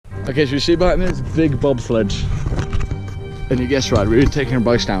Okay, so you see behind me this big bobsled. And you guessed right, we're taking our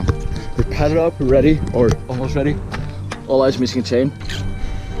bikes down. We're padded up, we're ready, or almost ready. All eyes missing a chain.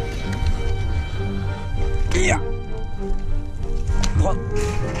 Yeah.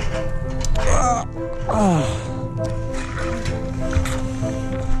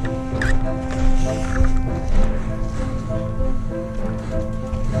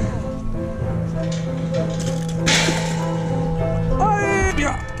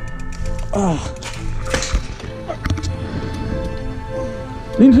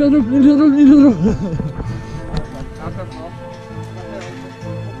 Links erop, links erop, links erop.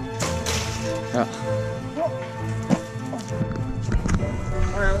 Ja.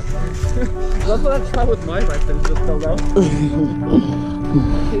 Let's not try with my bike and just go down.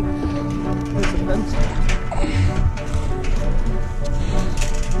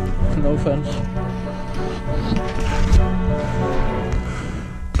 No fence.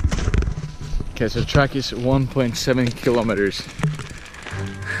 Okay, so the track is 1.7 kilometers.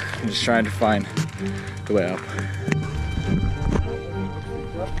 I'm just trying to find the way up.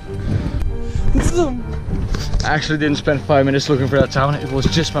 I actually didn't spend 5 minutes looking for that town. It was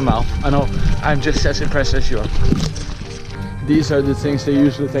just my mouth. I know, I'm just as impressed as you are. These are the things they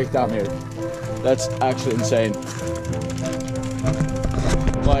usually take down here. That's actually insane.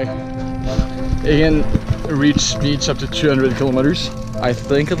 Like, you can reach speeds up to 200 kilometers, I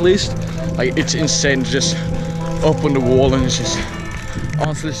think at least. Like, it's insane to just up on the wall, and it's just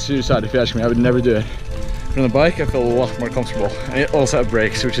honestly suicide if you ask me. I would never do it. But on the bike I feel a lot more comfortable, and it also has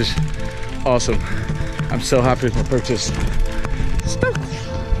brakes, which is awesome. I'm so happy with my purchase. Stop.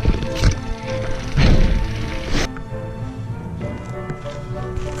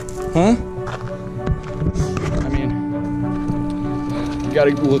 Huh? I mean, you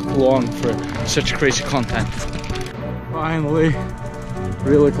gotta look long for such crazy content. Finally,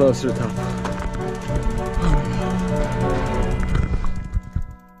 really close to the top.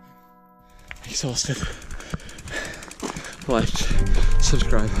 Exhausted. Like,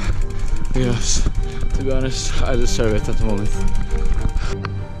 subscribe. Yes, to be honest, I deserve it at the moment.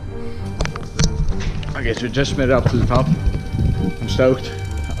 Okay, so we just made it up to the top. I'm stoked.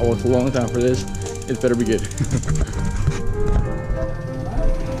 I worked a long time for this. It better be good.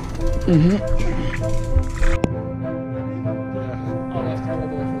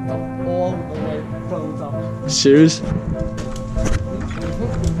 All the way from the top. Serious?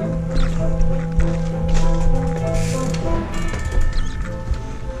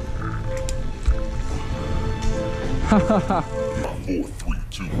 Hahaha. 4, 3,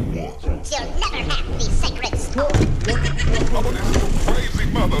 2, 1. You'll never have the sacred stone. Oh, this crazy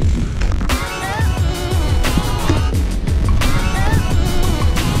mother.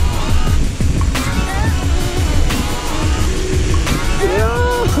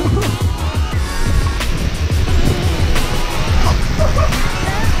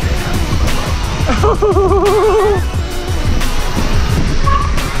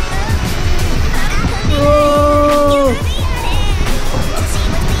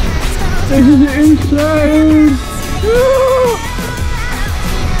 This is insane!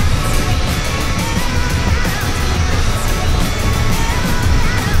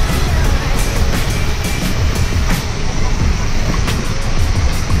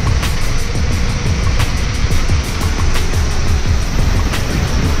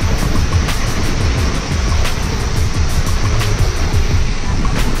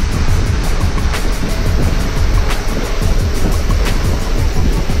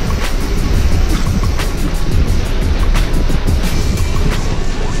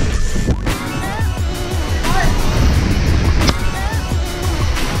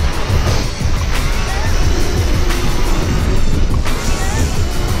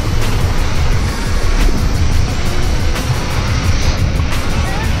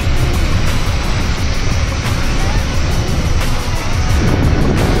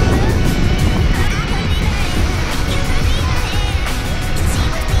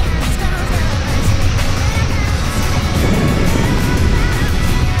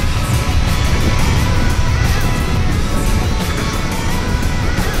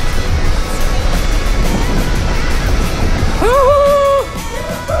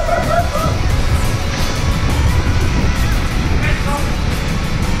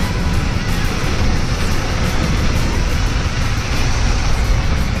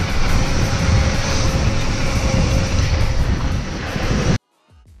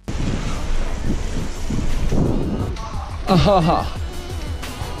 Ahaha.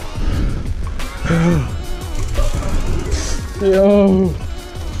 Yo.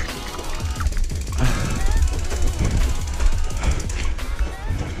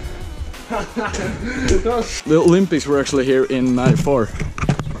 The Olympics were actually here in '94,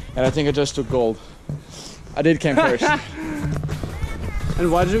 and I think I just took gold. I did came first. And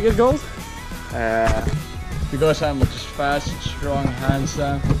why did you get gold? Because I'm just fast, strong,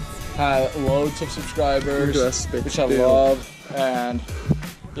 handsome, have loads of subscribers, which I love, and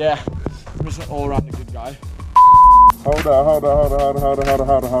yeah, I'm just an all-around good guy. Hold on.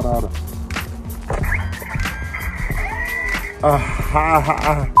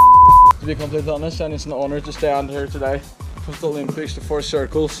 To be completely honest, and it's an honor to stand here today for the Olympics, the 4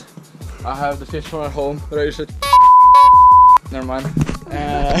 circles. I have the 5th one at home, but I usually never mind.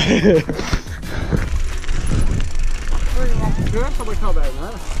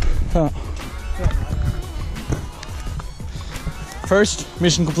 First,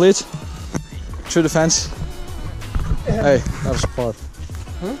 mission complete. Through the fence. Hey, that was part.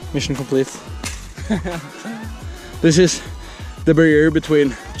 Mission complete. This is the barrier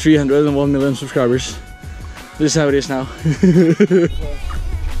between 300 and 1 million subscribers. This is how it is now.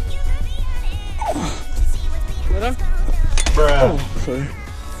 Bruh. Oh, sorry.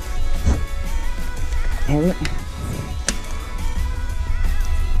 Alright.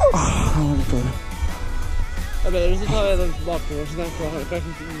 Det er bedre hvis du tar den bakgrunnen, så den får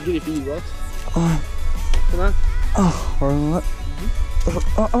kanskje gripe i godt. Sånn her. Har du den der?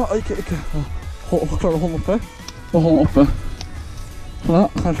 Ikke. Klarer du å holde oppe? Og holde oppe. Sånn da,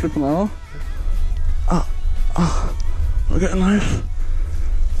 kan jeg slippe den her nå? Ok, nice.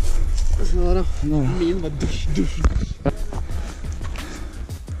 Sånn der da. Min var dusj.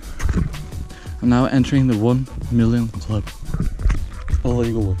 I'm now entering the 1 million club.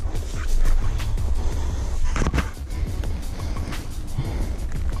 Illegal one.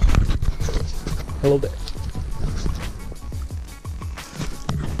 Hello there.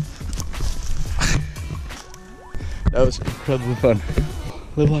 That was incredibly fun.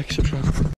 Leave, like, subscribe.